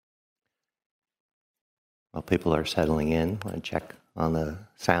While people are settling in, I want to check on the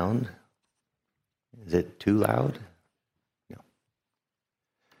sound. Is it too loud? No.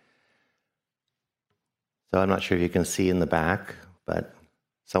 So I'm not sure if you can see in the back, but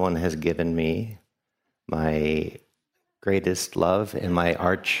someone has given me my greatest love and my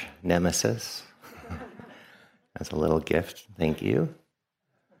arch nemesis. That's a little gift. Thank you.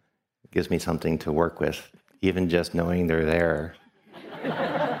 It gives me something to work with, even just knowing they're there.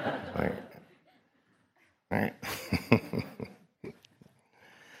 Right.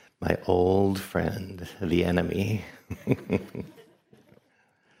 My old friend, the enemy.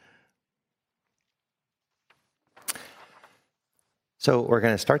 So we're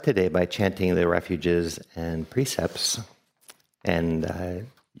going to start today by chanting the refuges and precepts. And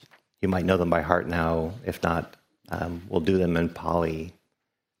you might know them by heart now. If not, we'll do them in Pali.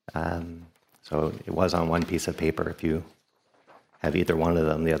 So it was on one piece of paper. If you have either one of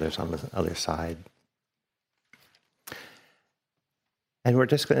them, the other's on the other side. And we're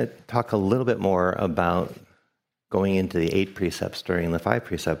just going to talk a little bit more about going into the 8 precepts during the 5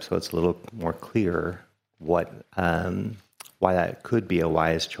 precepts, so it's a little more clear why that could be a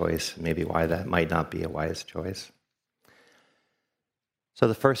wise choice, maybe why that might not be a wise choice. So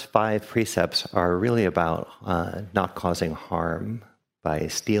the first 5 precepts are really about not causing harm by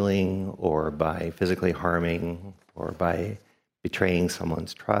stealing or by physically harming or by betraying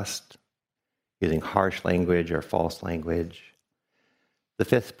someone's trust, using harsh language or false language. The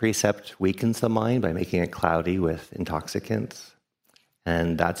 5th precept weakens the mind by making it cloudy with intoxicants.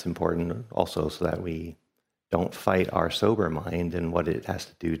 And that's important also so that we don't fight our sober mind and what it has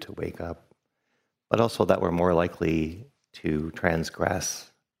to do to wake up, but also that we're more likely to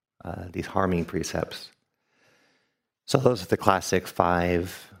transgress these harming precepts. So those are the classic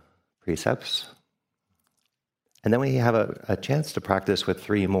 5 precepts. And then we have a chance to practice with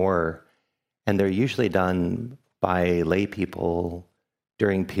 3 more, and they're usually done by lay people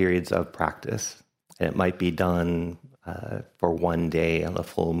during periods of practice. And it might be done for one day on the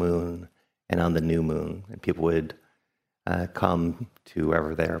full moon and on the new moon. And people would come to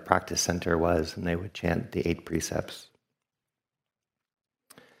wherever their practice center was, and they would chant the 8 precepts.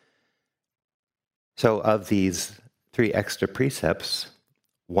 So of these 3 extra precepts,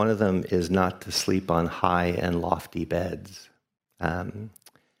 one of them is not to sleep on high and lofty beds.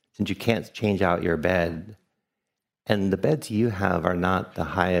 Since you can't change out your bed, and the beds you have are not the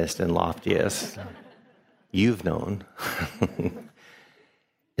highest and loftiest you've known.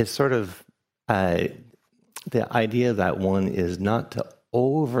 It's sort of the idea that one is not to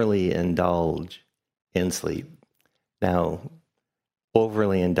overly indulge in sleep. Now,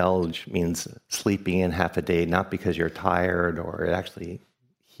 overly indulge means sleeping in half a day, not because you're tired or it actually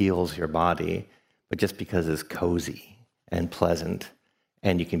heals your body, but just because it's cozy and pleasant.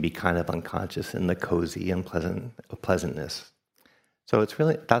 And you can be kind of unconscious in the cozy and pleasantness. So it's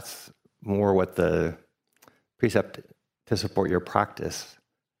really, that's more what the precept to support your practice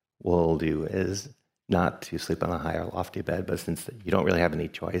will do, is not to sleep on a high or lofty bed, but since you don't really have any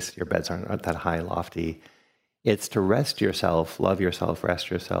choice, your beds aren't that high and lofty, it's to rest yourself, love yourself, rest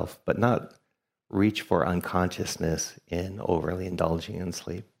yourself, but not reach for unconsciousness in overly indulging in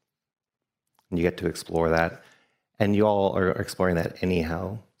sleep. And you get to explore that. And you all are exploring that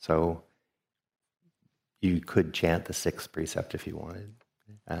anyhow, so you could chant the 6th precept if you wanted.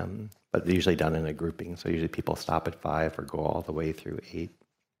 But they're usually done in a grouping, so usually people stop at 5 or go all the way through 8.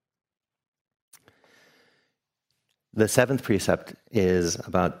 The 7th precept is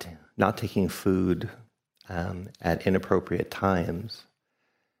about not taking food at inappropriate times.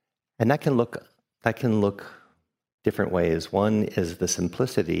 And that can look different ways. One is the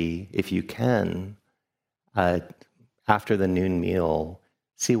simplicity, if you can, after the noon meal,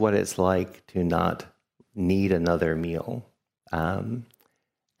 see what it's like to not need another meal. And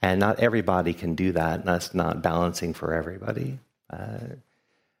not everybody can do that, and that's not balancing for everybody.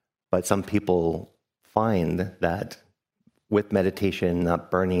 But some people find that with meditation,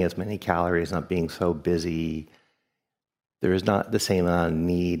 not burning as many calories, not being so busy, there is not the same amount of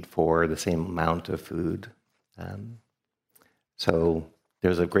need for the same amount of food. So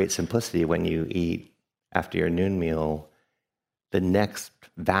there's a great simplicity when you eat after your noon meal. The next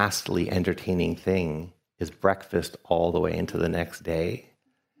vastly entertaining thing is breakfast all the way into the next day.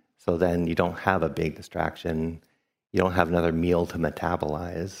 So then you don't have a big distraction. You don't have another meal to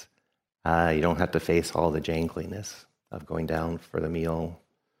metabolize. You don't have to face all the jangliness of going down for the meal.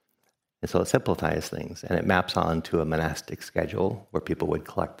 And so it simplifies things, and it maps onto a monastic schedule where people would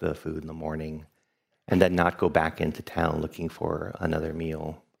collect the food in the morning and then not go back into town looking for another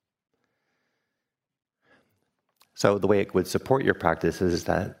meal. So the way it would support your practice is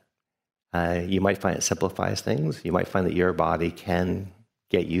that You might find it simplifies things. You might find that your body can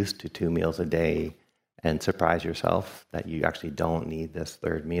get used to 2 meals a day and surprise yourself that you actually don't need this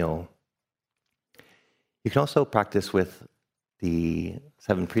third meal. You can also practice with the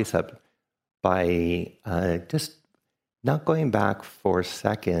 7 precept by just not going back for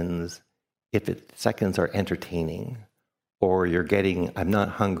seconds if seconds are entertaining, or you're getting, I'm not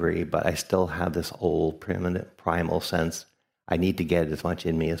hungry, but I still have this old primal sense, I need to get as much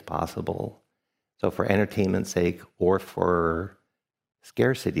in me as possible. So for entertainment's sake or for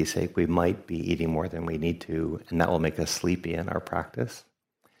scarcity's sake, we might be eating more than we need to, and that will make us sleepy in our practice.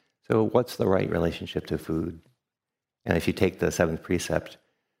 So what's the right relationship to food? And if you take the 7th precept,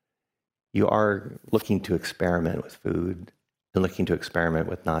 you are looking to experiment with food and looking to experiment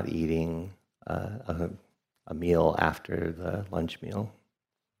with not eating a meal after the lunch meal.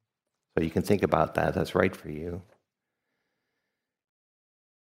 So you can think about that. That's right for you.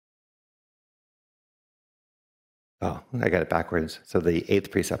 Oh, I got it backwards. So the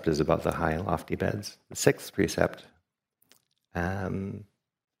 8th precept is about the high and lofty beds. The 6th precept, I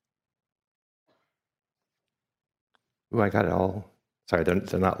got it all. Sorry,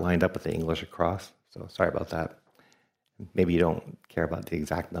 they're not lined up with the English across. So sorry about that. Maybe you don't care about the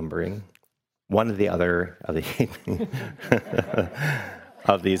exact numbering. One of the other of the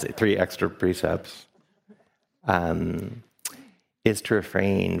of these 3 extra precepts is to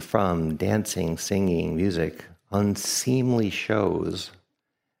refrain from dancing, singing, music, unseemly shows,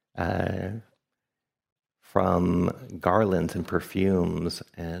 from garlands and perfumes,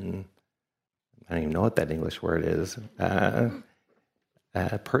 and I don't even know what that English word is.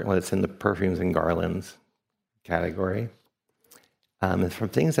 It's in the perfumes and garlands category. And from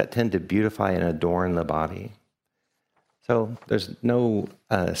things that tend to beautify and adorn the body. So there's no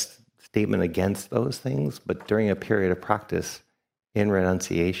statement against those things, but during a period of practice in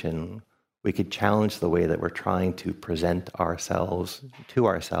renunciation, we could challenge the way that we're trying to present ourselves to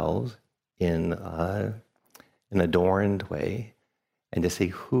ourselves in an adorned way, and to see,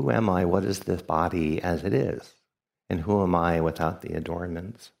 who am I? What is this body as it is? And who am I without the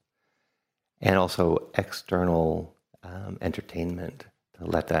adornments? And also external entertainment, to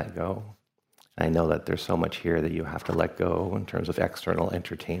let that go. I know that there's so much here that you have to let go in terms of external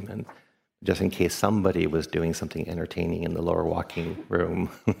entertainment, just in case somebody was doing something entertaining in the lower walking room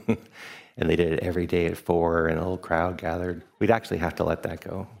and they did it every day at 4 and a little crowd gathered. We'd actually have to let that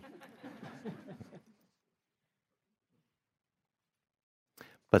go.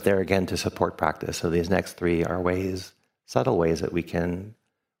 But they're again to support practice. So these next 3 are ways, subtle ways, that we can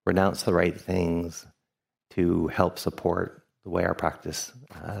renounce the right things to help support the way our practice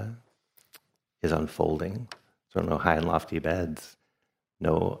is unfolding. So no high and lofty beds,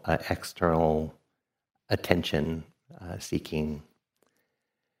 no external attention seeking,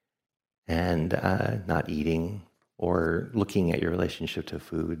 and not eating or looking at your relationship to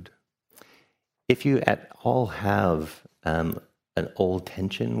food. If you at all have an old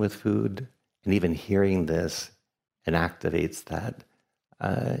tension with food, and even hearing this inactivates that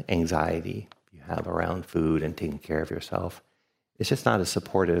anxiety you have around food and taking care of yourself, it's just not a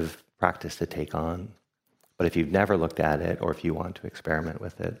supportive practice to take on. But if you've never looked at it, or if you want to experiment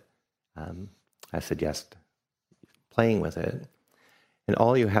with it, I suggest playing with it. And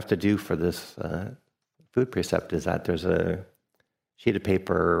all you have to do for this food precept is that there's a sheet of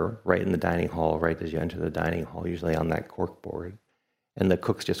paper right in the dining hall, right as you enter the dining hall, usually on that cork board. And the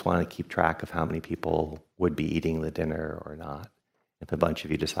cooks just want to keep track of how many people would be eating the dinner or not. If a bunch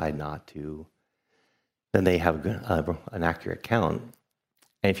of you decide not to, then they have an accurate count.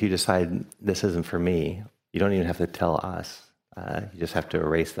 And if you decide this isn't for me, you don't even have to tell us. You just have to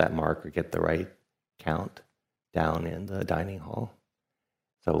erase that mark or get the right count down in the dining hall.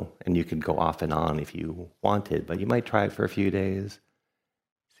 So, and you could go off and on if you wanted, but you might try it for a few days,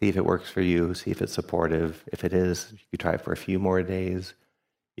 see if it works for you, see if it's supportive. If it is, you could try it for a few more days.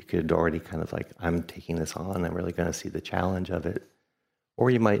 You could already kind of like, I'm taking this on, I'm really going to see the challenge of it. Or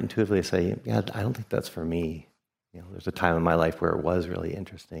you might intuitively say, yeah, I don't think that's for me. There's a time in my life where it was really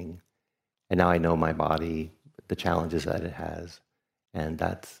interesting, and now I know my body, the challenges that it has, and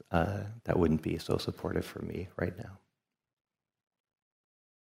that wouldn't be so supportive for me right now.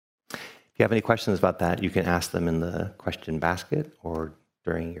 If you have any questions about that, you can ask them in the question basket or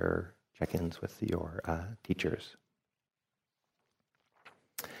during your check-ins with your teachers.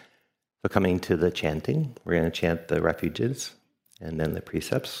 So coming to the chanting, we're going to chant the refuges and then the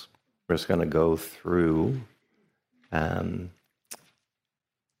precepts. We're just going to go through and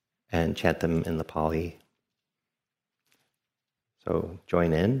chant them in the Pali. So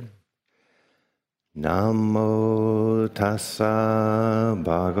join in. Namo tassa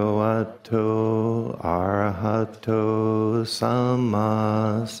bhagavato arahato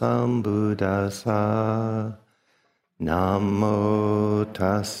samma sambuddhassa. Namo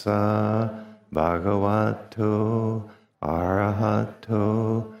tassa bhagavato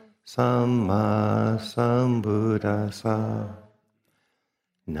arahato samma sambuddhassa.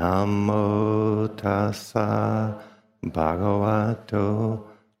 Namo tassa bhagavato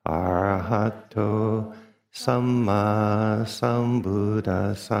arahato samma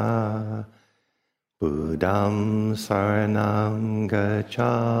sambuddhassa. Buddham saranam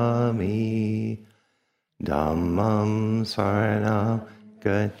gacchami. Dhammam saranam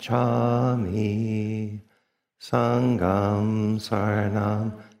gacchami. Sangham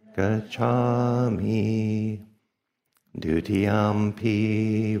saranam gacchami.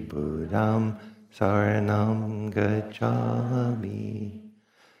 Dutiyampi Buddham saranam gacchami.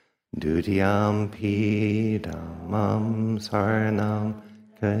 Dutiyampi Dhammam saranam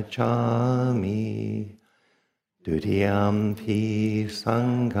gacchami. Dutiyampi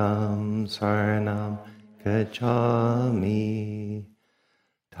Sangham saranam gacchami.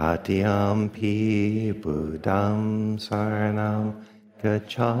 Tatiyampi Buddham saranam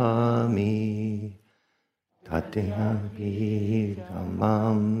gacchami. Tatiyampi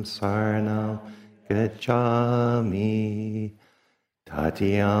Dhammam saranam gacchami.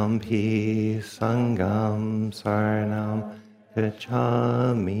 Tatiyampi Sangham saranam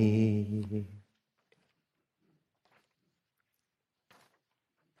gacchami.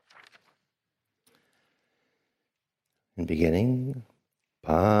 In beginning,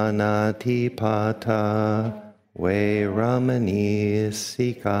 Panatipata Vairamani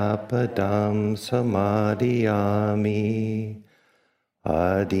Sikapadam Samadhiyami.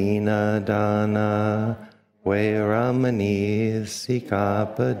 Adinadana Vairamani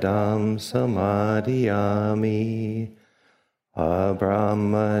Sikapadam Samadhiyami.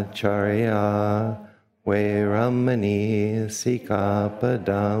 Abrahmacharya Vairamani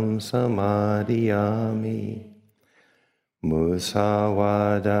Sikapadam Samadhiyami.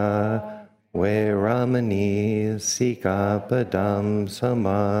 Musawada Vairamani Sikapadam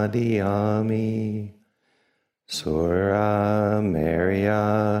Samadhiyami. Sura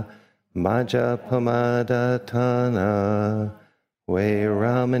Merya Majapamadatana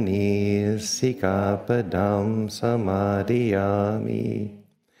Vairamani Sikapadam Samadhiyami.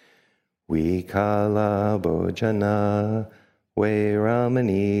 Vikala Bhojana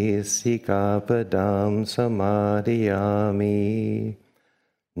Vairamani Sikapadam Samadhiyami.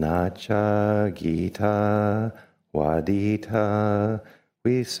 Nacha Gita Wadita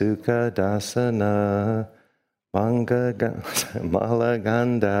Visukadasana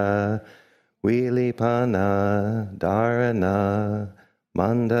Malaganda Vilipana Dharana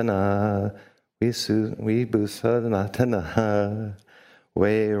Mandana Vibhusanatana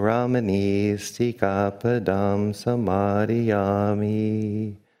Vairamani Sikapadam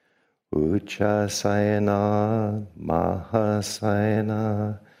Samadhiyami. Uchasayana Mahasayana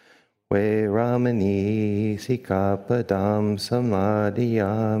Vairamani Sikapadam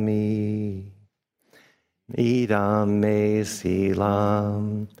Samadhiyami. Idam me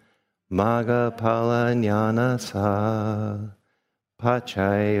silam Magapalanyana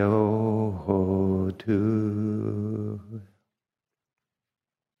Pachayo hotu.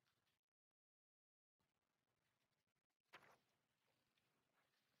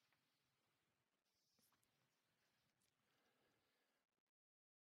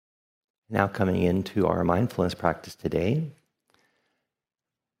 Now coming into our mindfulness practice today,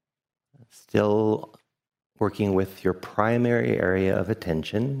 still working with your primary area of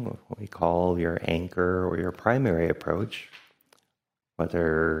attention, what we call your anchor or your primary approach,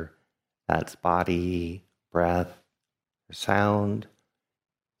 whether that's body, breath, or sound.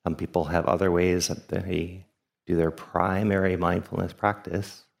 Some people have other ways that they do their primary mindfulness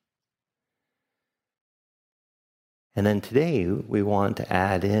practice. And then today we want to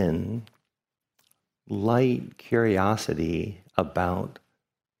add in light curiosity about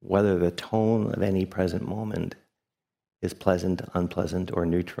whether the tone of any present moment is pleasant, unpleasant, or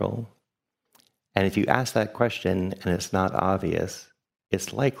neutral. And if you ask that question and it's not obvious,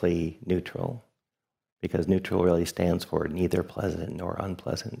 it's likely neutral, because neutral really stands for neither pleasant nor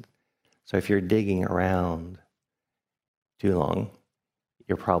unpleasant. So if you're digging around too long,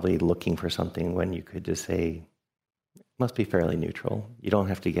 you're probably looking for something when you could just say, must be fairly neutral. You don't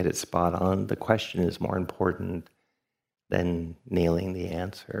have to get it spot on. The question is more important than nailing the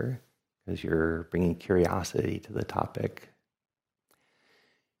answer, because you're bringing curiosity to the topic.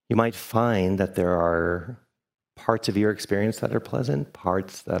 You might find that there are parts of your experience that are pleasant,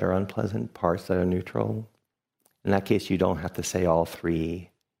 parts that are unpleasant, parts that are neutral. In that case, you don't have to say all three.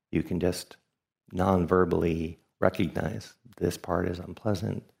 You can just non-verbally recognize this part is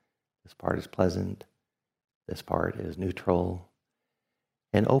unpleasant, this part is pleasant, this part is neutral,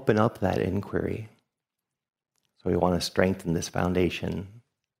 and open up that inquiry. So we want to strengthen this foundation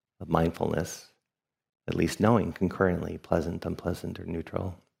of mindfulness, at least knowing concurrently pleasant, unpleasant, or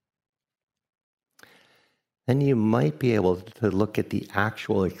neutral. Then you might be able to look at the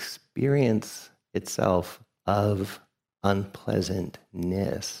actual experience itself of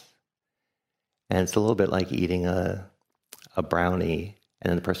unpleasantness. And it's a little bit like eating a brownie, and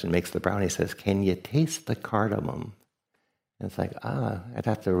then the person who makes the brownie says, "Can you taste the cardamom?" And it's like, I'd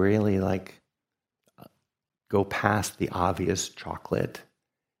have to really go past the obvious chocolate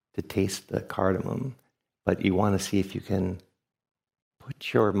to taste the cardamom. But you want to see if you can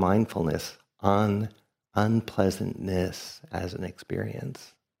put your mindfulness on unpleasantness as an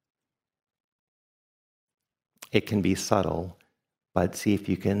experience. It can be subtle, but see if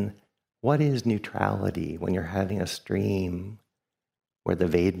you can, what is neutrality when you're having a stream where the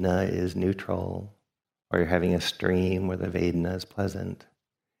Vedanā is neutral, or you're having a stream where the Vedanā is pleasant?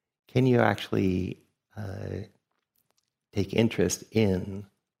 Can you actually take interest in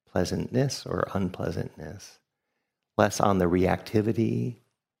pleasantness or unpleasantness? Less on the reactivity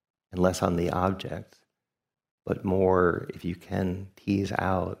and less on the object, but more, if you can, tease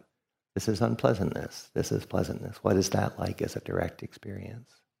out, this is unpleasantness, this is pleasantness. What is that like as a direct experience?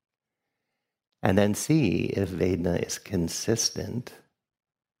 And then see if Vedanā is consistent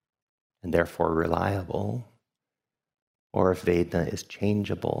and therefore reliable, or if Vedanā is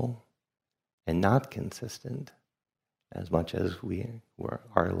changeable and not consistent, as much as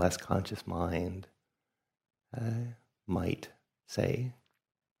our less conscious mind might say.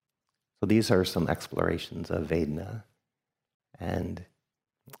 So these are some explorations of Vedanā, and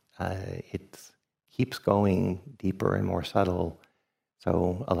it keeps going deeper and more subtle.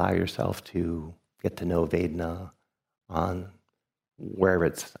 So allow yourself to get to know Vedanā on where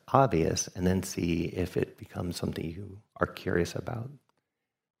it's obvious, and then see if it becomes something you are curious about,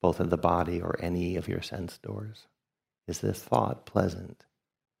 both in the body or any of your sense doors. Is this thought pleasant?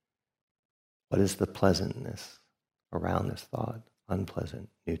 What is the pleasantness around this thought? Unpleasant,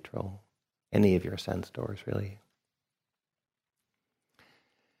 neutral, any of your sense doors, really.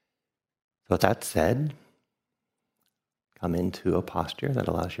 So with that said, come into a posture that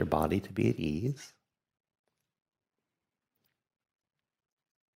allows your body to be at ease.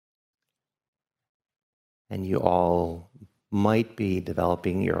 And you all might be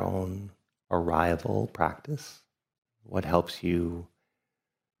developing your own arrival practice. What helps you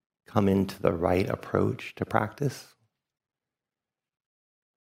come into the right approach to practice?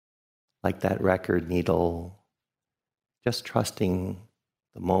 Like that record needle, just trusting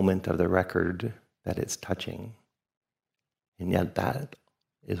the moment of the record that it's touching. And yet that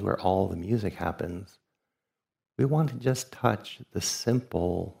is where all the music happens. We want to just touch the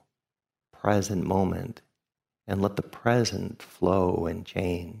simple present moment and let the present flow and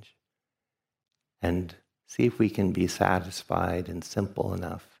change, and see if we can be satisfied and simple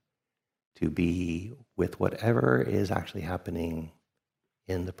enough to be with whatever is actually happening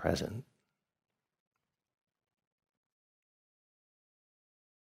in the present.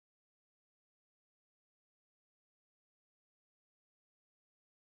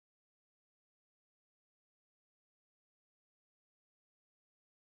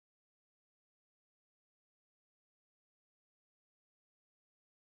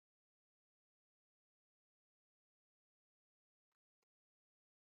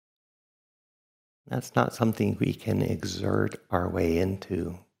 That's not something we can exert our way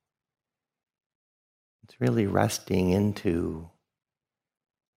into. It's really resting into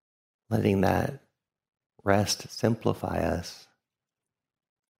letting that rest simplify us,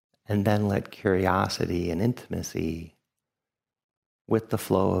 and then let curiosity and intimacy with the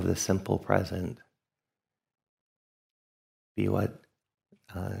flow of the simple present be what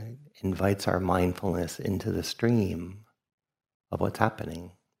invites our mindfulness into the stream of what's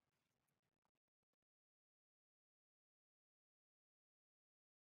happening.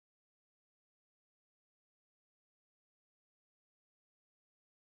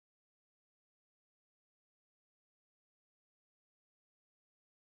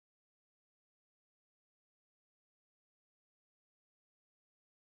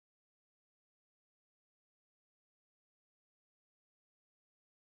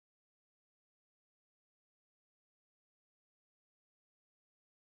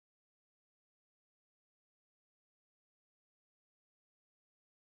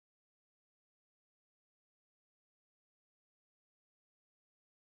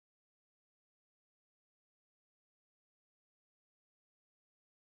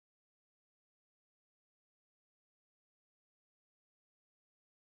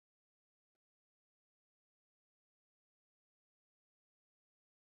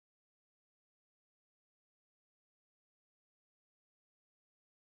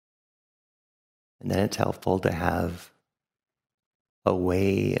 And then it's helpful to have a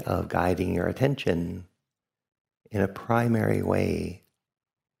way of guiding your attention in a primary way,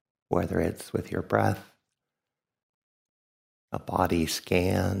 whether it's with your breath, a body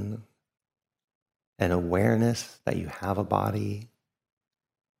scan, an awareness that you have a body,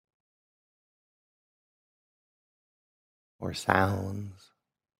 or sounds.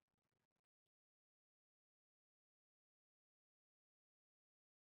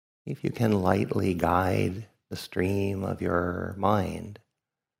 If you can lightly guide the stream of your mind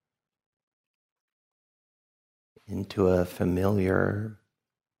into a familiar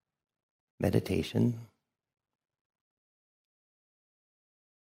meditation,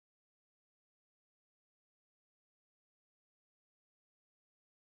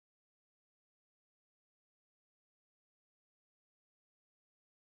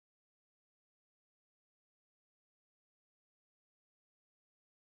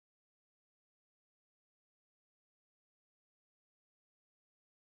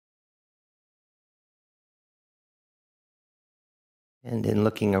 and in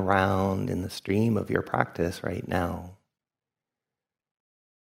looking around in the stream of your practice right now,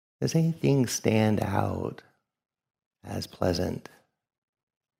 does anything stand out as pleasant?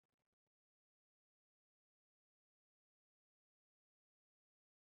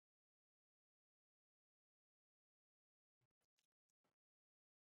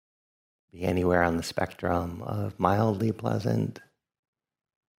 Be anywhere on the spectrum of mildly pleasant,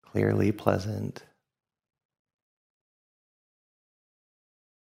 clearly pleasant,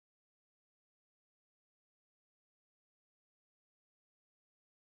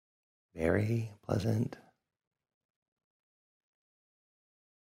 very pleasant.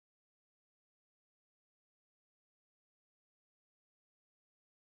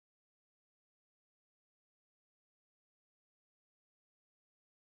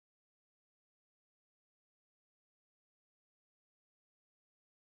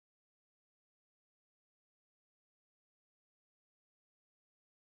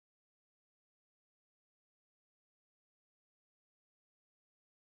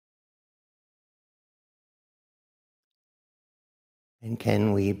 And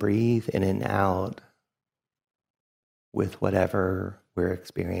can we breathe in and out with whatever we're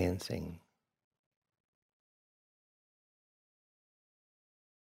experiencing?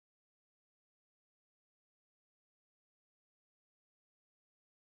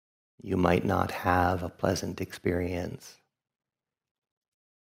 You might not have a pleasant experience,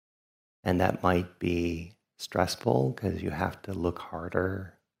 and that might be stressful because you have to look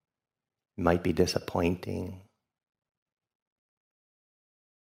harder. It might be disappointing.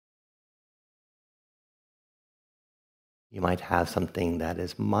 You might have something that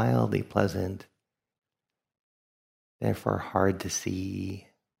is mildly pleasant, therefore hard to see.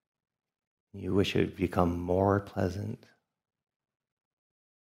 You wish it would become more pleasant.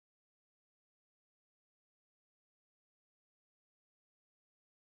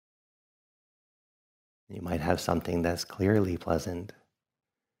 You might have something that's clearly pleasant.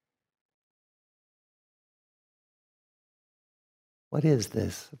 What is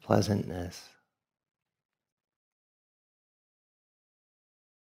this pleasantness?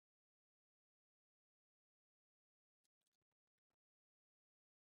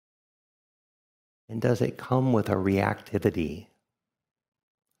 And does it come with a reactivity,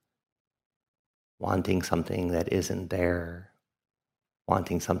 wanting something that isn't there,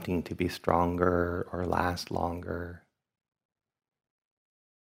 wanting something to be stronger or last longer?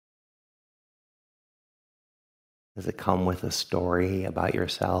 Does it come with a story about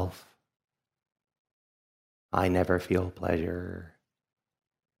yourself? I never feel pleasure.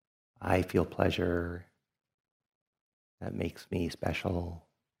 I feel pleasure. That makes me special.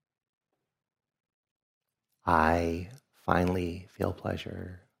 I finally feel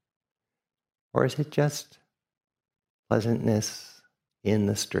pleasure. Or is it just pleasantness in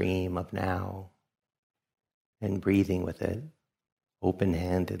the stream of now and breathing with it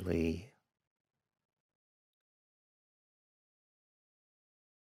open-handedly?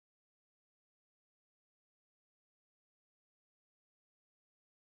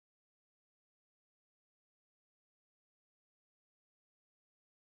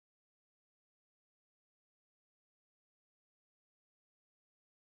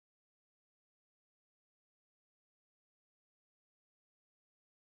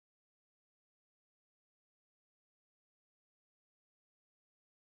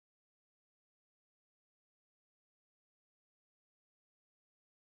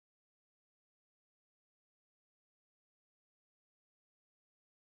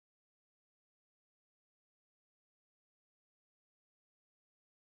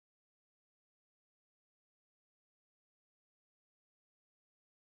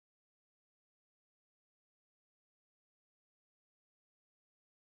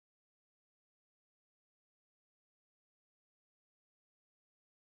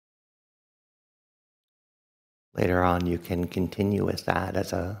 Later on, you can continue with that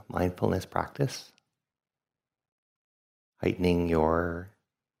as a mindfulness practice, heightening your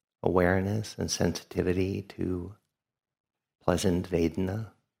awareness and sensitivity to pleasant Vedanā,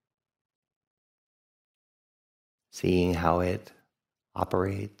 seeing how it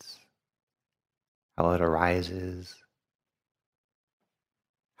operates, how it arises,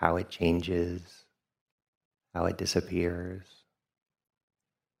 how it changes, how it disappears.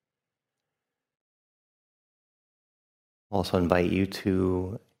 Also invite you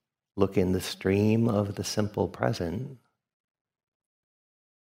to look in the stream of the simple present.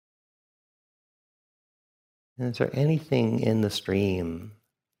 And is there anything in the stream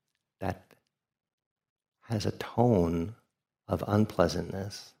that has a tone of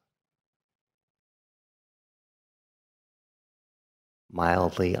unpleasantness,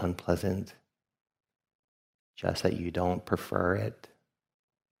 mildly unpleasant, just that you don't prefer it?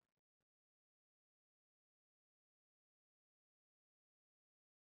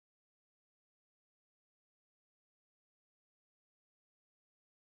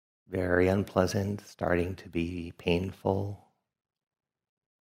 Very unpleasant, starting to be painful.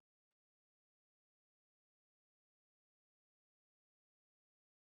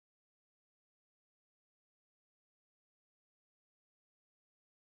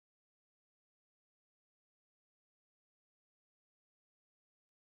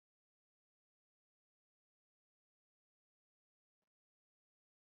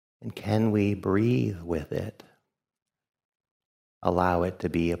 And can we breathe with it? Allow it to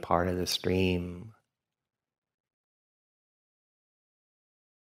be a part of the stream.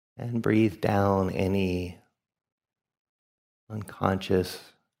 And breathe down any unconscious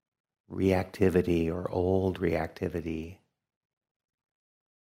reactivity or old reactivity.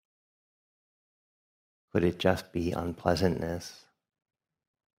 Could it just be unpleasantness?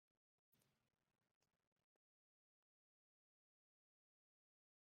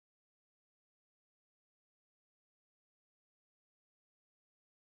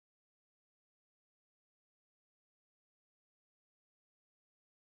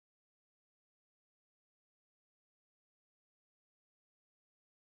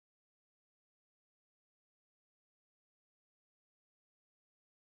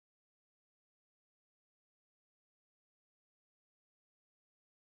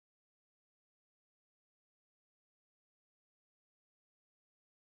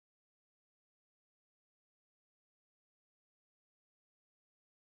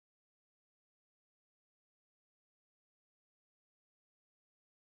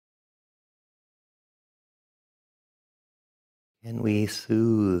 Can we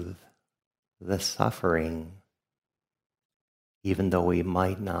soothe the suffering even though we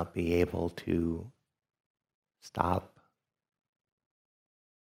might not be able to stop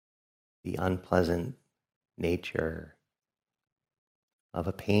the unpleasant nature of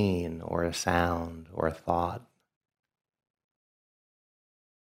a pain or a sound or a thought?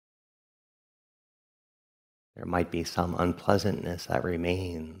 There might be some unpleasantness that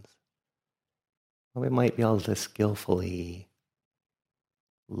remains. But we might be able to skillfully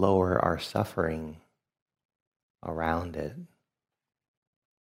lower our suffering around it.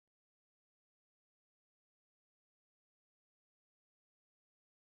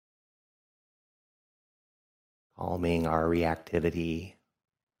 Calming our reactivity,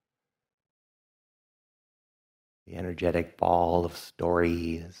 the energetic ball of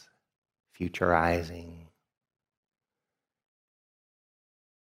stories, futurizing.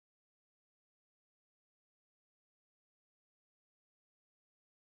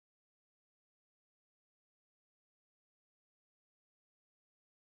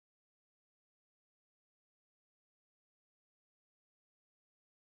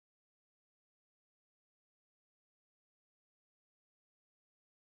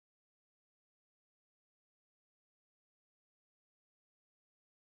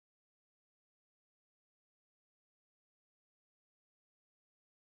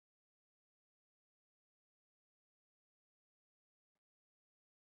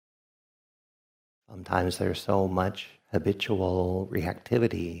 Sometimes there's so much habitual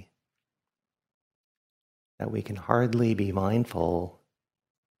reactivity that we can hardly be mindful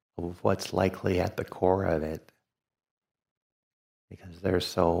of what's likely at the core of it, because there's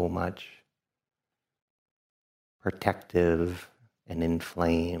so much protective and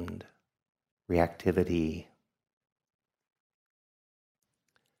inflamed reactivity.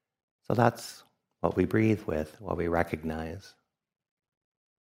 So that's what we breathe with, what we recognize.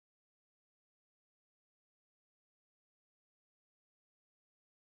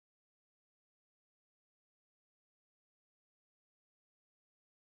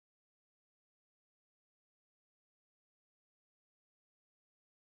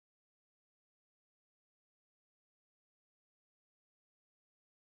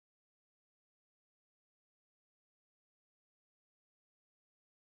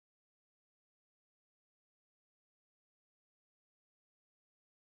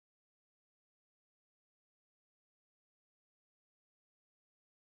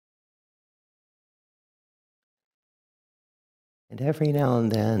 And every now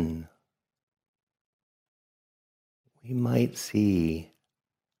and then, we might see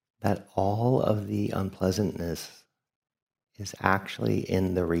that all of the unpleasantness is actually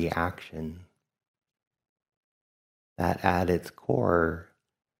in the reaction, that at its core,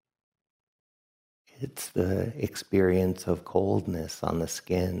 it's the experience of coldness on the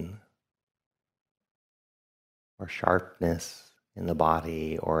skin, or sharpness in the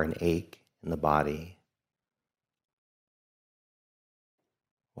body, or an ache in the body,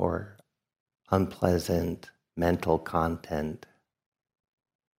 or unpleasant mental content.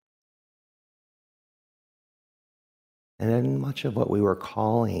 And then much of what we were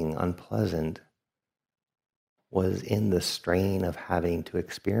calling unpleasant was in the strain of having to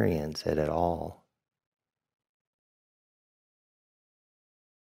experience it at all.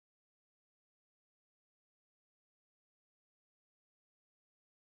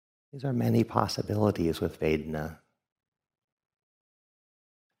 These are many possibilities with Vedanā,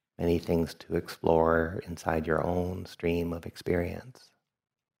 many things to explore inside your own stream of experience.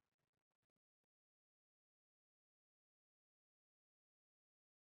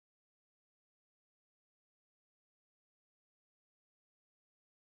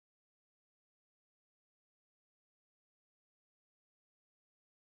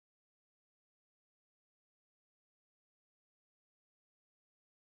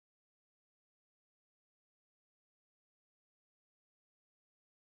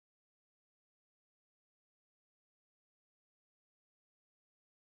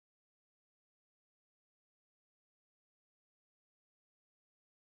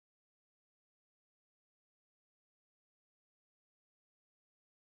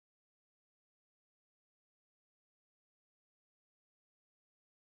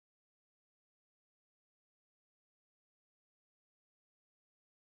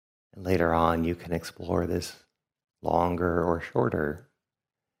 And later on, you can explore this longer or shorter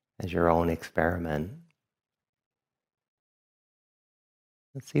as your own experiment.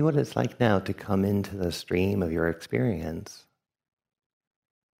 Let's see what it's like now to come into the stream of your experience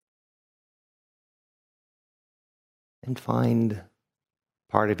and find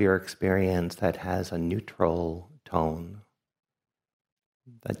part of your experience that has a neutral tone,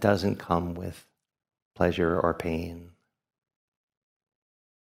 that doesn't come with pleasure or pain.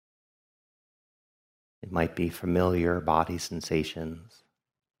 It might be familiar body sensations,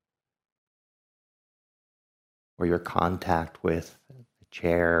 or your contact with the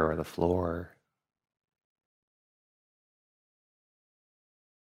chair or the floor.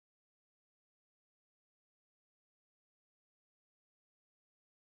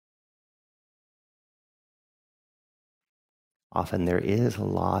 Often there is a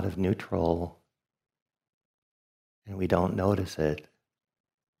lot of neutral, and we don't notice it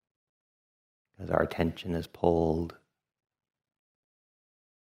because our attention is pulled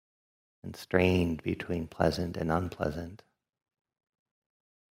and strained between pleasant and unpleasant.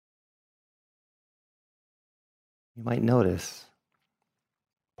 You might notice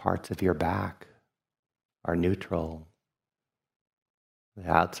parts of your back are neutral, the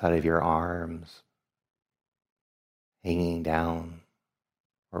outside of your arms hanging down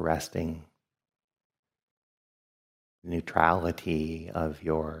or resting, the neutrality of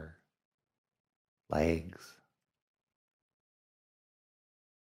your legs.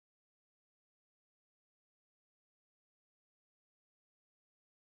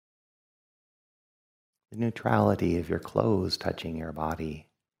 The neutrality of your clothes touching your body.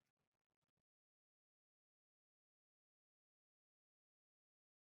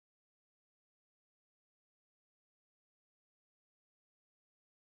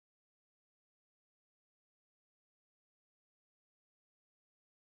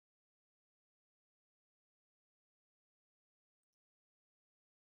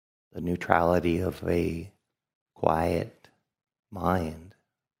 The neutrality of a quiet mind.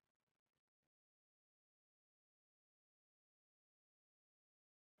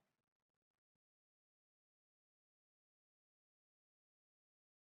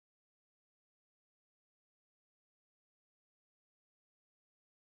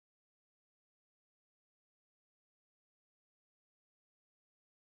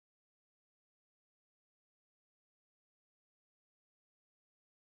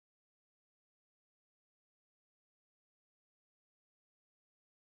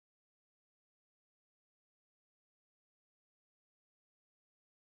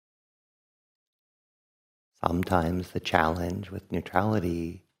 Sometimes the challenge with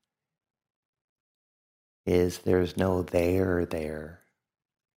neutrality is there's no there there.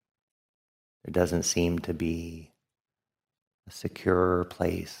 There doesn't seem to be a secure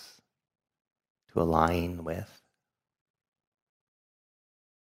place to align with.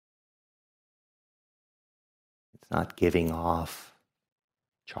 not giving off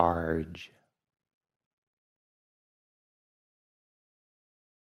charge.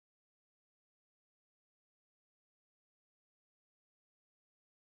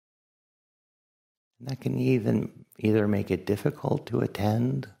 And that can even either make it difficult to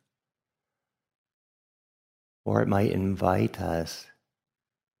attend, or it might invite us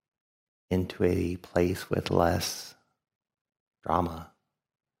into a place with less drama.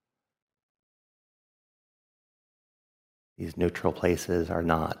 These neutral places are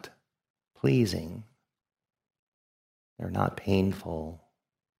not pleasing. They're not painful.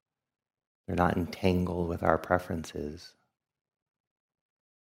 They're not entangled with our preferences.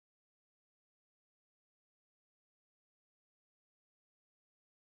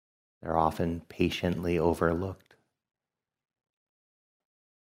 They're often patiently overlooked.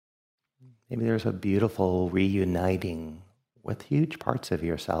 Maybe there's a beautiful reuniting with huge parts of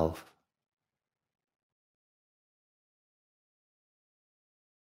yourself.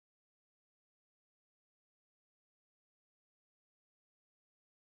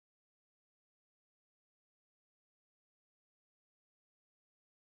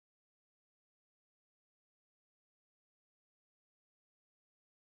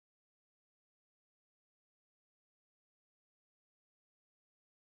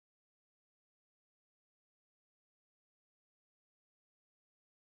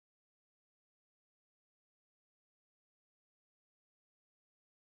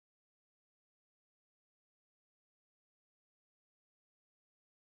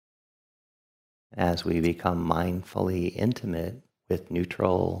 As we become mindfully intimate with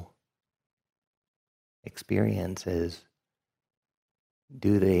neutral experiences,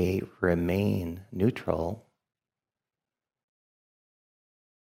 do they remain neutral,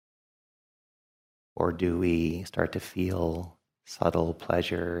 or do we start to feel subtle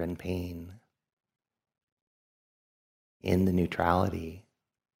pleasure and pain in the neutrality?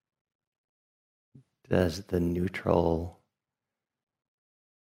 Does the neutral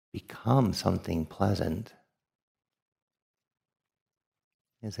become something pleasant?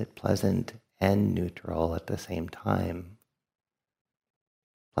 Is it pleasant and neutral at the same time?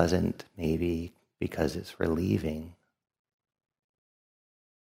 Pleasant maybe because it's relieving.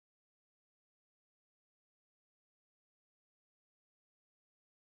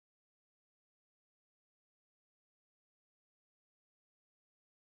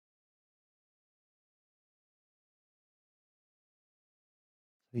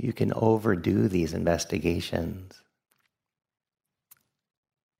 You can overdo these investigations.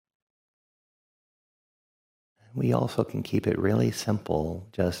 We also can keep it really simple.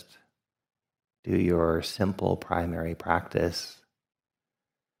 Just do your simple primary practice.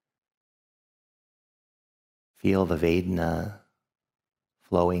 Feel the Vedanā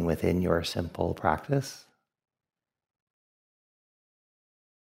flowing within your simple practice.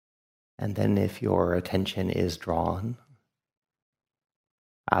 And then if your attention is drawn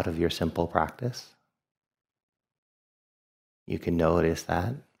out of your simple practice, you can notice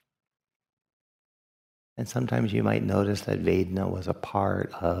that. And sometimes you might notice that Vedanā was a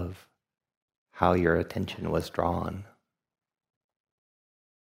part of how your attention was drawn.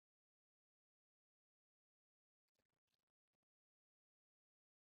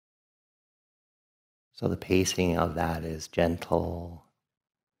 So the pacing of that is gentle,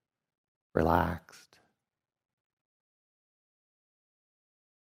 relaxed.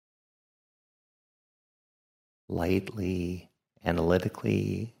 Lightly,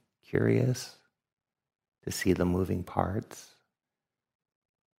 analytically curious to see the moving parts,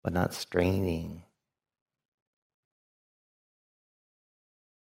 but not straining.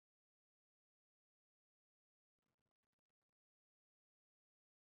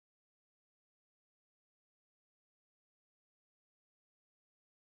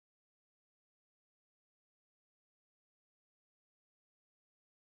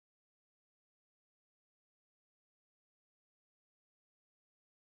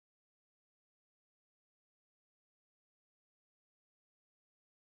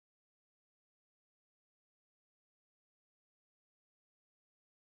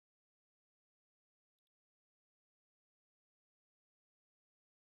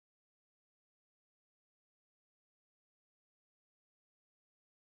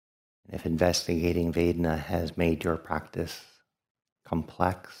 If investigating Vedanā has made your practice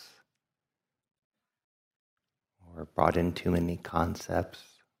complex or brought in too many concepts,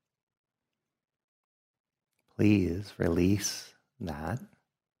 please release that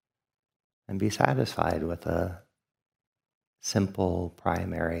and be satisfied with a simple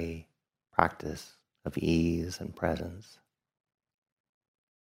primary practice of ease and presence.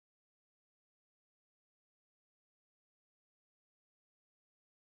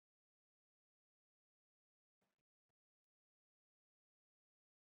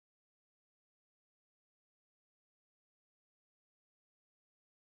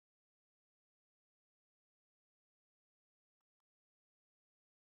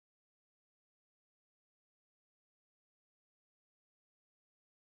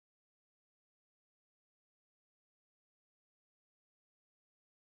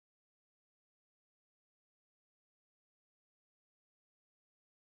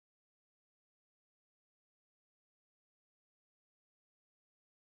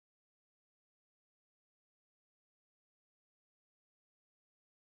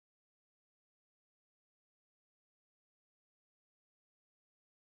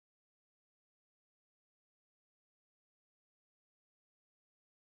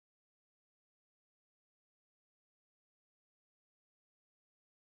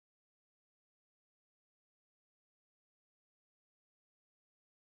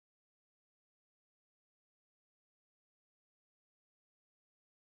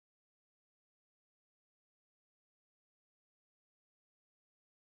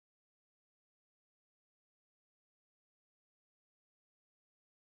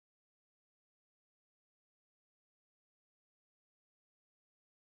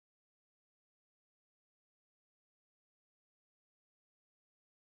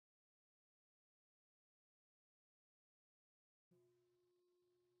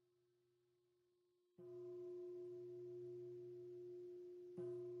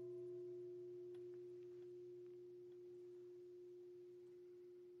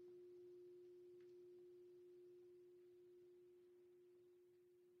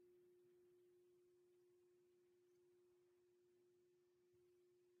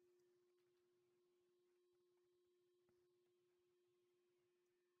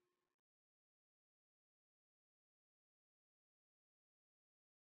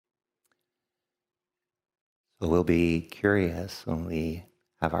 So we'll be curious when we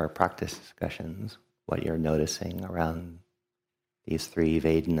have our practice discussions, what you're noticing around these three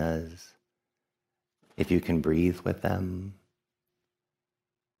Vedanas, if you can breathe with them,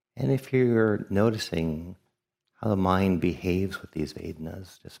 and if you're noticing how the mind behaves with these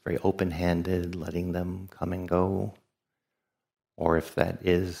Vedanas, just very open-handed, letting them come and go, or if that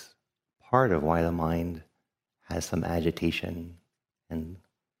is part of why the mind has some agitation and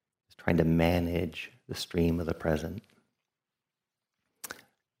is trying to manage the stream of the present.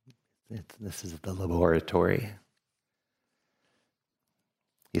 This is the laboratory.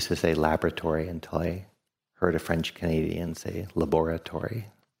 I used to say laboratory until I heard a French Canadian say laboratory.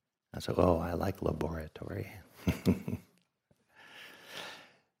 I said, oh, I like laboratory. So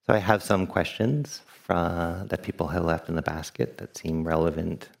I have some questions that people have left in the basket that seem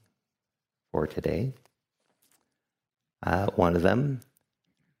relevant for today. One of them,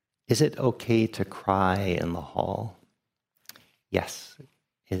 is it okay to cry in the hall? Yes,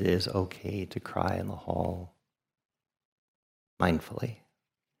 it is okay to cry in the hall mindfully.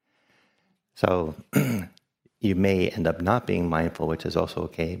 So you may end up not being mindful, which is also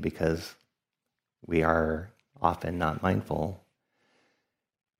okay because we are often not mindful.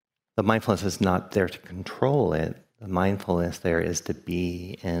 The mindfulness is not there to control it. The mindfulness there is to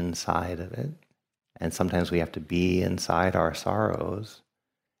be inside of it. And sometimes we have to be inside our sorrows.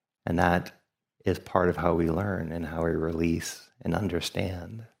 And that is part of how we learn and how we release and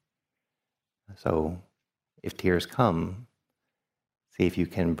understand. So if tears come, see if you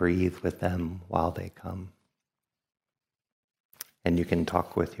can breathe with them while they come. And you can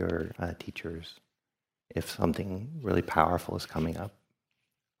talk with your teachers if something really powerful is coming up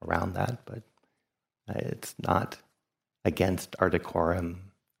around that, but it's not against our decorum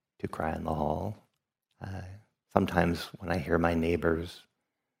to cry in the hall. Sometimes when I hear my neighbors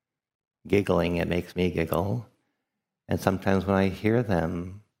giggling, it makes me giggle. And sometimes when I hear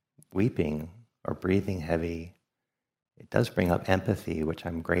them weeping or breathing heavy, it does bring up empathy, which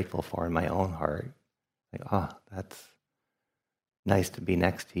I'm grateful for in my own heart. Like, oh, that's nice to be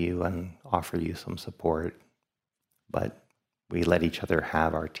next to you and offer you some support. But we let each other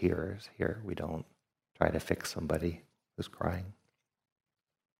have our tears here. We don't try to fix somebody who's crying.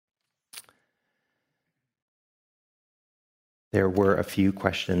 There were a few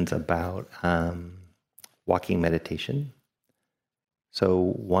questions about walking meditation. So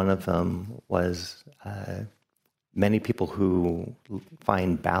one of them was many people who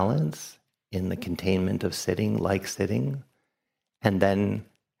find balance in the containment of sitting, like sitting, and then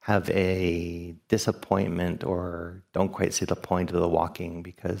have a disappointment or don't quite see the point of the walking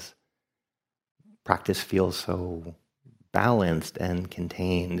because practice feels so balanced and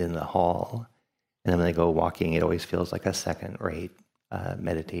contained in the hall. And then when they go walking, it always feels like a second-rate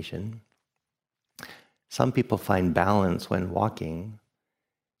meditation. Some people find balance when walking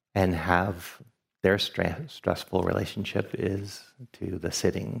and have their stressful relationship is to the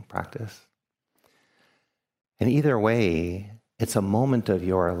sitting practice. And either way, it's a moment of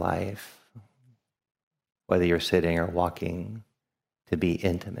your life, whether you're sitting or walking, to be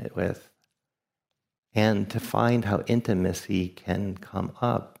intimate with and to find how intimacy can come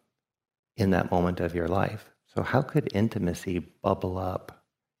up in that moment of your life. So how could intimacy bubble up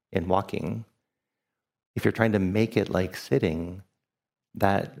in walking? If you're trying to make it like sitting,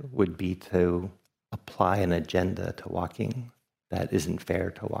 that would be to apply an agenda to walking that isn't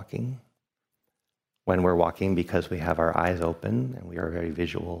fair to walking. When we're walking, because we have our eyes open and we are very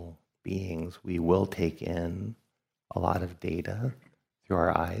visual beings, we will take in a lot of data through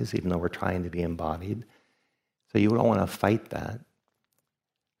our eyes, even though we're trying to be embodied. So you don't want to fight that.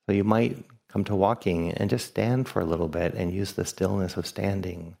 So you might come to walking and just stand for a little bit and use the stillness of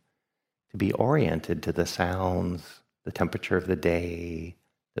standing to be oriented to the sounds, the temperature of the day,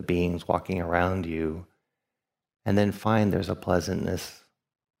 the beings walking around you, and then find there's a pleasantness.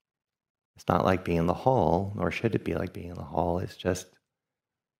 It's not like being in the hall, nor should it be like being in the hall. It's just,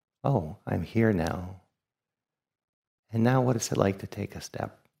 oh, I'm here now. And now what is it like to take a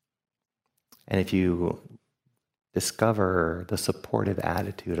step? And if you discover the supportive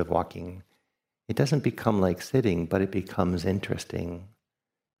attitude of walking, it doesn't become like sitting, but it becomes interesting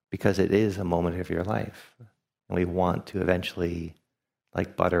because it is a moment of your life. And we want to eventually,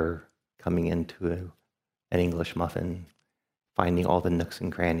 like butter coming into an English muffin, finding all the nooks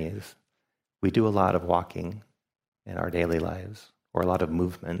and crannies. We do a lot of walking in our daily lives, or a lot of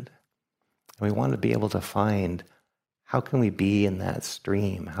movement. And we want to be able to find, how can we be in that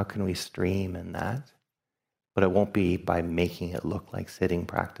stream? How can we stream in that? But it won't be by making it look like sitting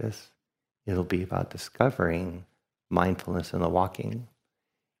practice. It'll be about discovering mindfulness in the walking.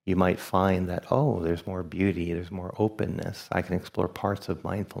 you might find that, oh, there's more beauty, there's more openness. I can explore parts of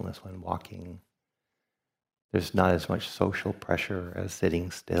mindfulness when walking. There's not as much social pressure as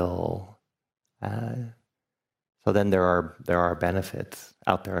sitting still. So then there are benefits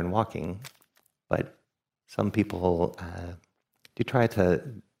out there in walking, but some people do try to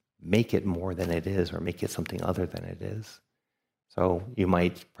make it more than it is or make it something other than it is. So you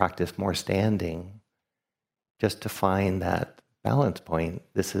might practice more standing just to find that balance point.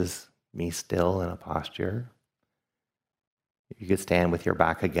 This is me still in a posture. You could stand with your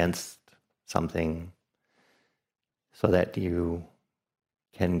back against something so that you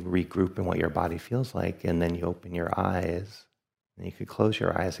can regroup in what your body feels like, and then you open your eyes, and you could close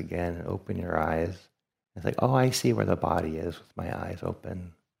your eyes again and open your eyes. It's like, oh, I see where the body is with my eyes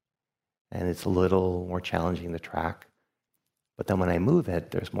open. And it's a little more challenging to track. But then when I move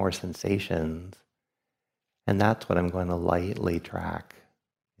it, there's more sensations. And that's what I'm going to lightly track,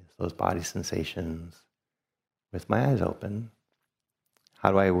 is those body sensations with my eyes open.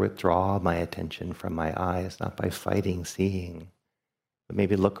 How do I withdraw my attention from my eyes? Not by fighting seeing, but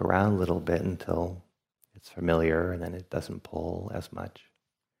maybe look around a little bit until it's familiar and then it doesn't pull as much.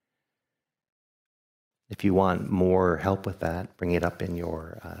 If you want more help with that, bring it up in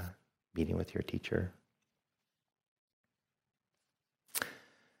your meeting with your teacher.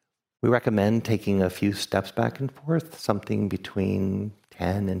 We recommend taking a few steps back and forth, something between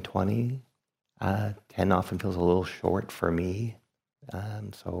 10 and 20. 10 often feels a little short for me,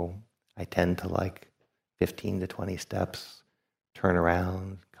 so I tend to like 15 to 20 steps, turn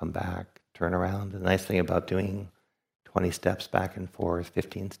around, come back, turn around. The nice thing about doing 20 steps back and forth,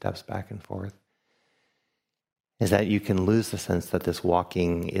 15 steps back and forth, is that you can lose the sense that this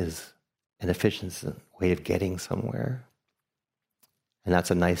walking is an efficient way of getting somewhere. And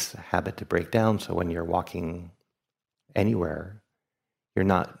that's a nice habit to break down. So when you're walking anywhere, you're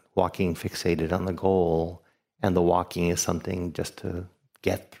not walking fixated on the goal, and the walking is something just to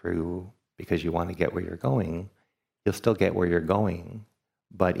get through because you want to get where you're going. You'll still get where you're going,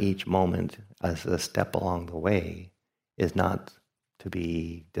 but each moment as a step along the way is not to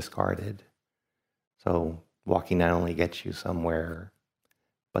be discarded. So walking not only gets you somewhere,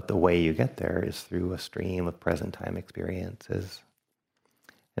 but the way you get there is through a stream of present time experiences.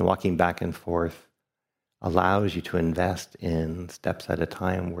 And walking back and forth allows you to invest in steps at a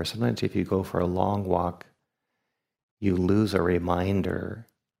time, where sometimes if you go for a long walk, you lose a reminder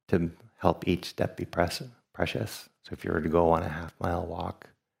to help each step be precious. So if you were to go on a half-mile walk,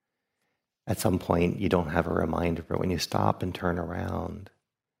 at some point you don't have a reminder, but when you stop and turn around,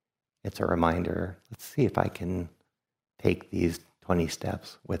 it's a reminder. Let's see if I can take these 20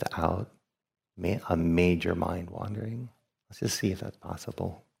 steps without a major mind wandering. Let's just see if that's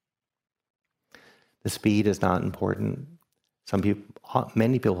possible. The speed is not important.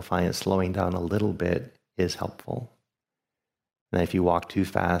 Many people find that slowing down a little bit is helpful. And if you walk too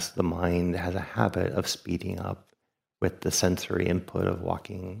fast, the mind has a habit of speeding up with the sensory input of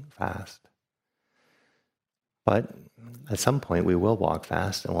walking fast. But at some point we will walk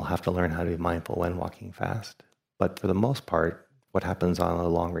fast, and we'll have to learn how to be mindful when walking fast. But for the most part, what happens on a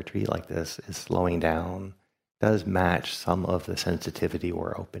long retreat like this is slowing down does match some of the sensitivity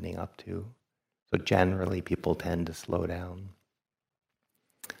we're opening up to. So generally people tend to slow down.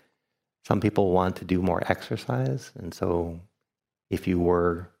 Some people want to do more exercise, and so if you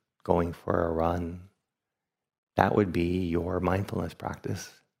were going for a run, that would be your mindfulness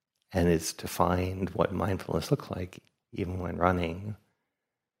practice. And it's to find what mindfulness looks like even when running.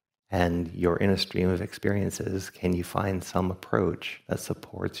 And you're in a stream of experiences. Can you find some approach that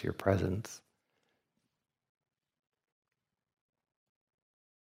supports your presence?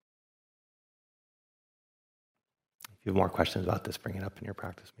 If you have more questions about this, bring it up in your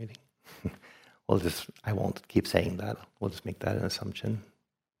practice meeting. I won't keep saying that. We'll just make that an assumption.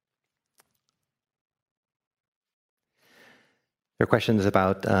 There are questions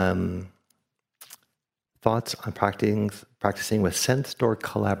about thoughts on practicing with sense-door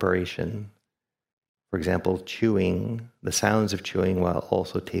collaboration. For example, chewing, the sounds of chewing while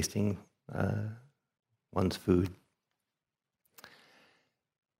also tasting one's food.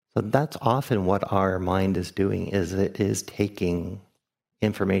 So that's often what our mind is doing, is it is taking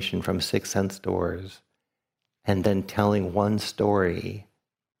information from 6 sense doors and then telling one story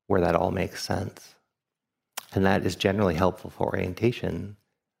where that all makes sense. And that is generally helpful for orientation.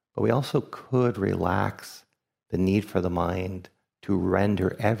 But we also could relax the need for the mind to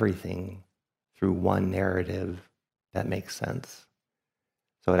render everything through one narrative that makes sense.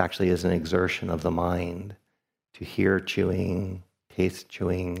 So it actually is an exertion of the mind to hear chewing, taste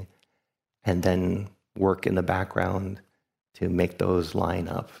chewing, and then work in the background to make those line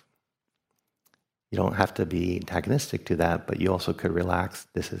up. You don't have to be antagonistic to that, but you also could relax.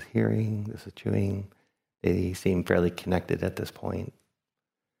 This is hearing, this is chewing. They seem fairly connected at this point.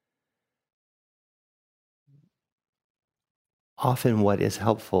 Often what is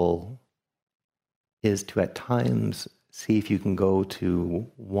helpful is to at times see if you can go to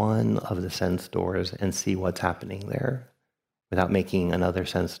one of the sense doors and see what's happening there without making another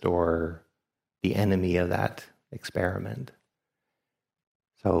sense door the enemy of that experiment.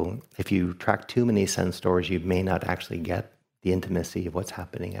 So if you track too many sense doors, you may not actually get the intimacy of what's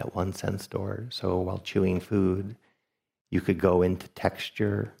happening at one sense door. So while chewing food, you could go into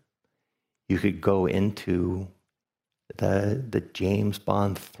texture. You could go into the James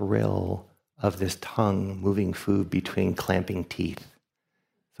Bond thrill of this tongue moving food between clamping teeth.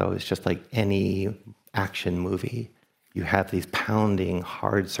 So it's just like any action movie. You have these pounding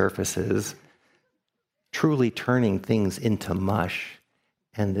hard surfaces, truly turning things into mush.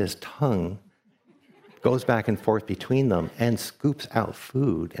 And this tongue goes back and forth between them and scoops out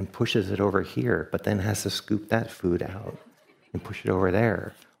food and pushes it over here, but then has to scoop that food out and push it over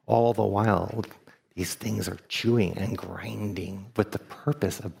there. All the while, these things are chewing and grinding with the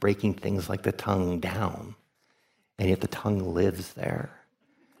purpose of breaking things like the tongue down. And yet the tongue lives there,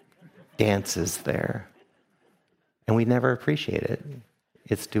 dances there. And we never appreciate it.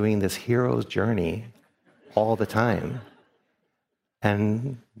 It's doing this hero's journey all the time.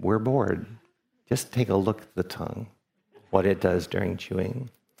 And we're bored. Just take a look at the tongue, what it does during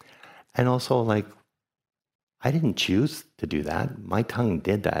chewing. And also, like, I didn't choose to do that. My tongue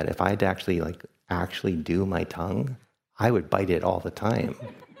did that. If I'd actually do my tongue, I would bite it all the time.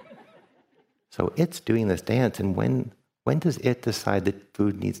 So it's doing this dance. And when does it decide that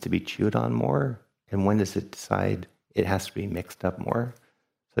food needs to be chewed on more? And when does it decide it has to be mixed up more?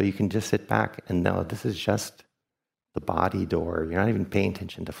 So you can just sit back and know this is just the body door. You're not even paying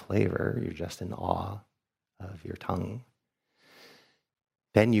attention to flavor. You're just in awe of your tongue.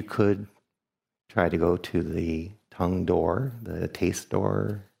 Then you could try to go to the tongue door, the taste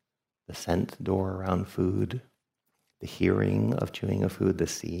door, the scent door around food, the hearing of chewing of food, the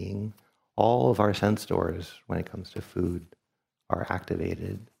seeing. All of our sense doors, when it comes to food, are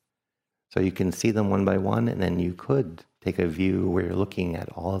activated. So you can see them one by one, and then you could take a view where you're looking at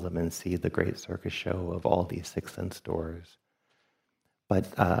all of them and see the great circus show of all these six sense doors. But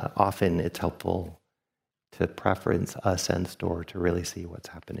often it's helpful to preference a sense door to really see what's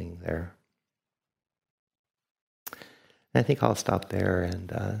happening there. And I think I'll stop there and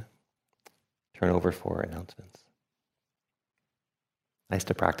turn over for announcements. Nice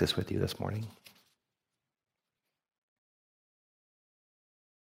to practice with you this morning.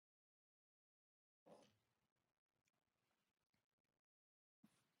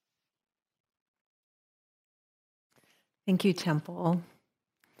 Thank you, Tempel.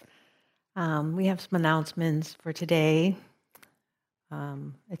 We have some announcements for today.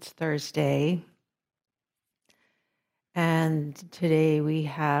 It's Thursday. And today we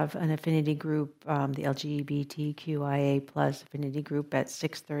have an affinity group, the LGBTQIA plus affinity group at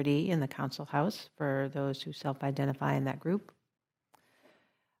 6:30 in the Council House for those who self-identify in that group.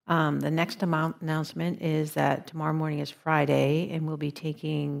 The next announcement is that tomorrow morning is Friday, and we'll be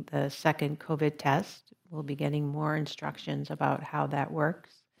taking the second COVID test. We'll be getting more instructions about how that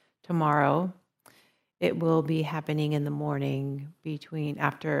works tomorrow. It will be happening in the morning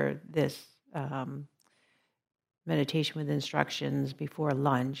after this meditation with instructions before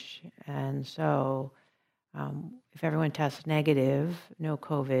lunch. And so if everyone tests negative, no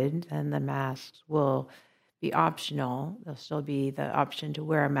COVID, then the masks will be optional. There'll still be the option to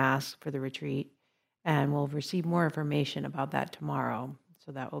wear a mask for the retreat, and we'll receive more information about that tomorrow.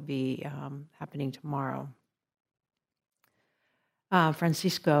 So that will be happening tomorrow.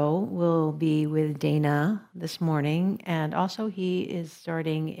 Francisco will be with Dana this morning, and also he is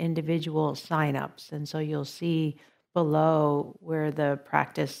starting individual signups. And so you'll see below where the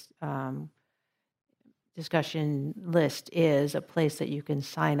practice discussion list is a place that you can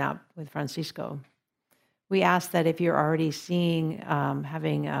sign up with Francisco. We ask that if you're already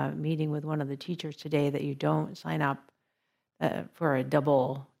having a meeting with one of the teachers today, that you don't sign up for a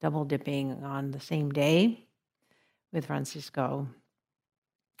double dipping on the same day with Francisco.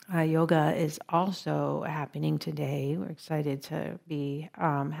 Yoga is also happening today. We're excited to be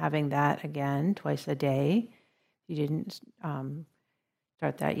having that again twice a day. If you didn't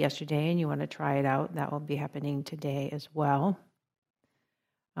start that yesterday and you want to try it out, that will be happening today as well.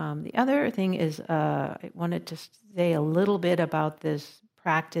 The other thing is I wanted to say a little bit about this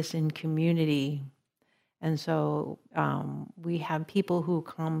practice in community. And so we have people who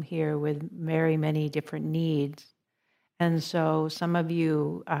come here with very many different needs. And so some of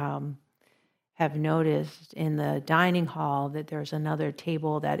you have noticed in the dining hall that there's another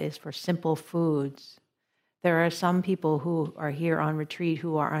table that is for simple foods. There are some people who are here on retreat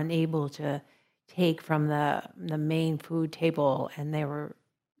who are unable to take from the main food table, and they were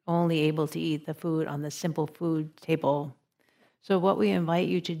only able to eat the food on the simple food table. So what we invite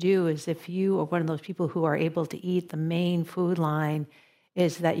you to do is, if you are one of those people who are able to eat the main food line,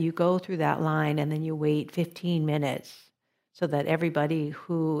 is that you go through that line and then you wait 15 minutes so that everybody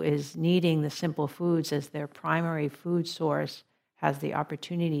who is needing the simple foods as their primary food source has the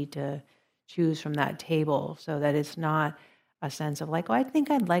opportunity to choose from that table, so that it's not a sense of like, oh, I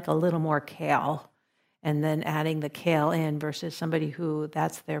think I'd like a little more kale, and then adding the kale in versus somebody who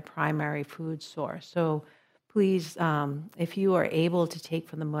that's their primary food source. So please, if you are able to take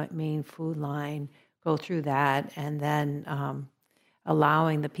from the main food line, go through that, and then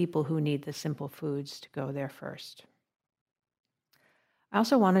allowing the people who need the simple foods to go there first. I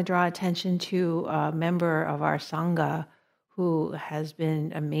also want to draw attention to a member of our Sangha who has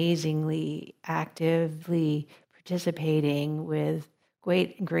been amazingly actively participating with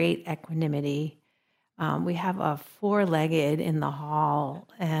great equanimity. We have a four-legged in the hall,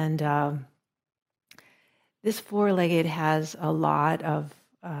 and this four-legged has a lot of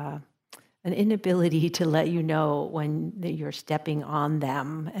an inability to let you know when you're stepping on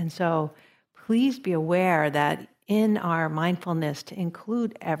them. And so please be aware that in our mindfulness to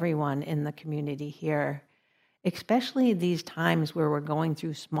include everyone in the community here, especially these times where we're going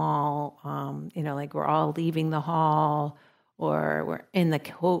through small, like we're all leaving the hall, or we're in the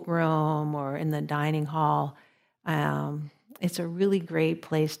coat room or in the dining hall. It's a really great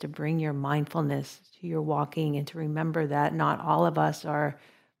place to bring your mindfulness to your walking, and to remember that not all of us are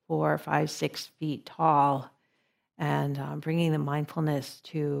 4, 5, 6 feet tall, and bringing the mindfulness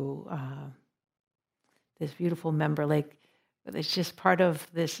to this beautiful member. Like, it's just part of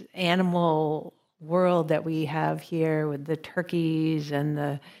this animal world that we have here with the turkeys and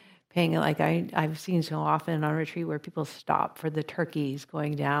the paying. Like I've seen so often on retreat where people stop for the turkeys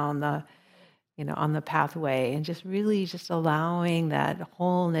going down the, on the pathway, and just really just allowing that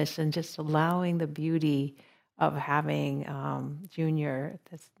wholeness and just allowing the beauty of having Junior,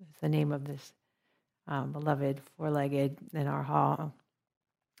 that's the name of this beloved four-legged in our hall,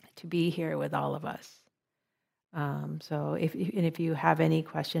 to be here with all of us. So if you have any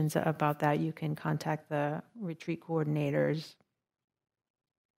questions about that, you can contact the retreat coordinators.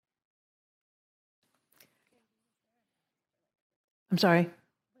 I'm sorry.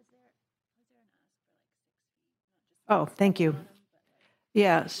 Oh, thank you.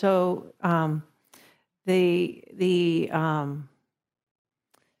 Yeah. So the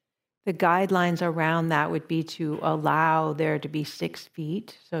guidelines around that would be to allow there to be 6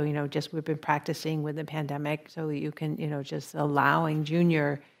 feet. So, just we've been practicing with the pandemic, so you can, just allowing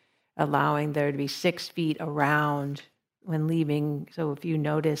Junior, allowing there to be 6 feet around when leaving. So if you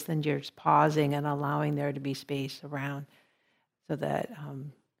notice, then you're just pausing and allowing there to be space around, so that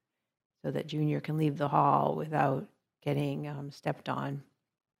Junior can leave the hall without getting stepped on.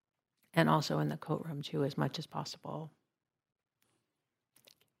 And also in the coat room too, as much as possible.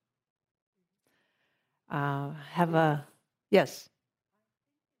 Yes.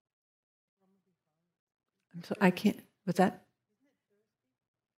 So I can't. What's that?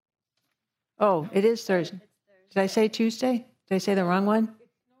 Oh, it is Thursday. Did I say Tuesday? Did I say the wrong one?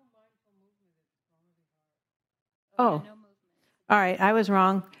 Oh, all right. I was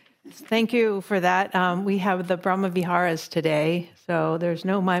wrong. Thank you for that. We have the Brahma Viharas today, so there's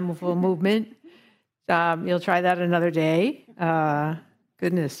no mindful movement. You'll try that another day.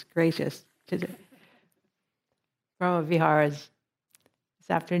 Goodness gracious. Brahma Viharas this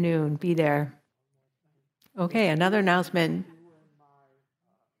afternoon. Be there. Okay, another announcement.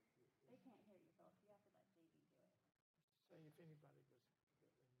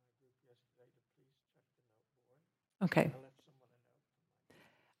 Okay.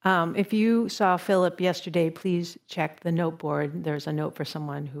 If you saw Philip yesterday, please check the note board. There's a note for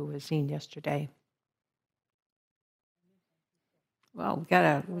someone who was seen yesterday. Well, we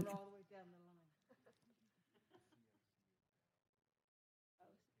gotta.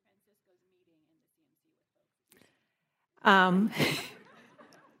 Kind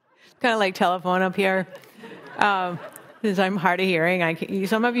of like telephone up here. Since I'm hard of hearing,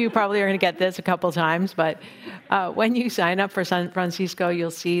 some of you probably are going to get this a couple times, but when you sign up for San Francisco,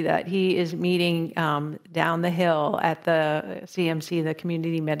 you'll see that he is meeting down the hill at the CMC, the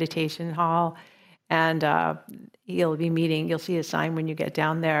Community Meditation Hall, and he'll be meeting. You'll see a sign when you get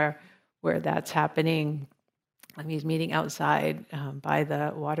down there where that's happening. He's meeting outside by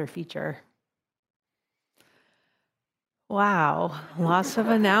the water feature. Wow, lots of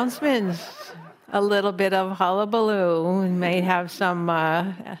announcements. A little bit of hullabaloo. We may have some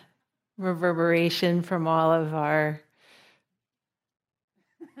reverberation from all of our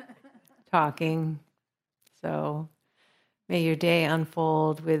talking. So may your day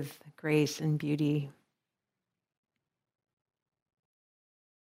unfold with grace and beauty.